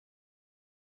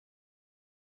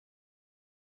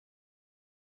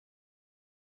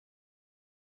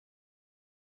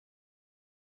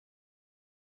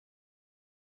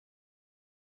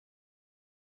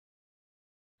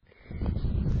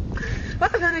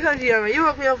Welcome to Country Armor. You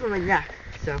woke me up from a nap,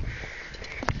 so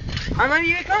I'm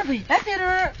Ian Coffee. That's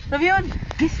it, reviewing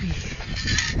this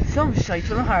week. Some shite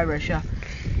from a hardware shop.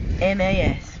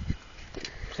 MAS.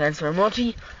 Stands for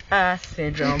multi-ass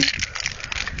syndrome.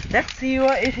 Let's see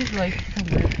what it is like.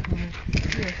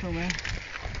 Here somewhere.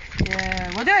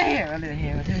 Yeah, we'll do it here. I'll do it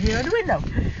here. I'll do it here on the window.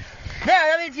 There,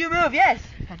 that means you move. Yes.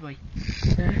 That way.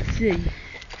 Let's see.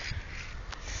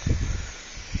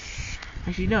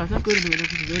 Actually, no, it's not good in the window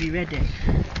because it's already red there.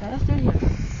 Let's do it here.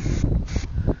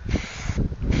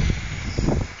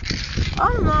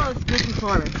 All in all, it's good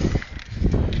performance.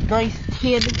 Nice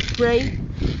tin spray.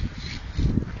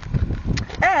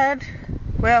 And,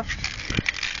 well,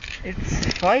 it's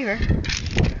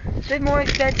 $5. It's a bit more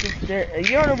expensive, a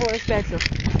euro more expensive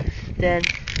than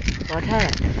Montana.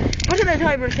 But in a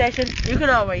timer session, you can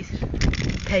always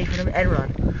pay for them and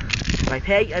run. By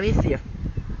pay, I mean Steve.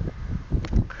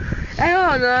 And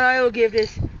all in all, I will give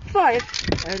this 5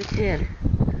 out of 10.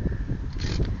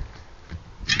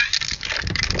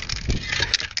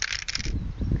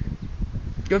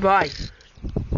 Goodbye.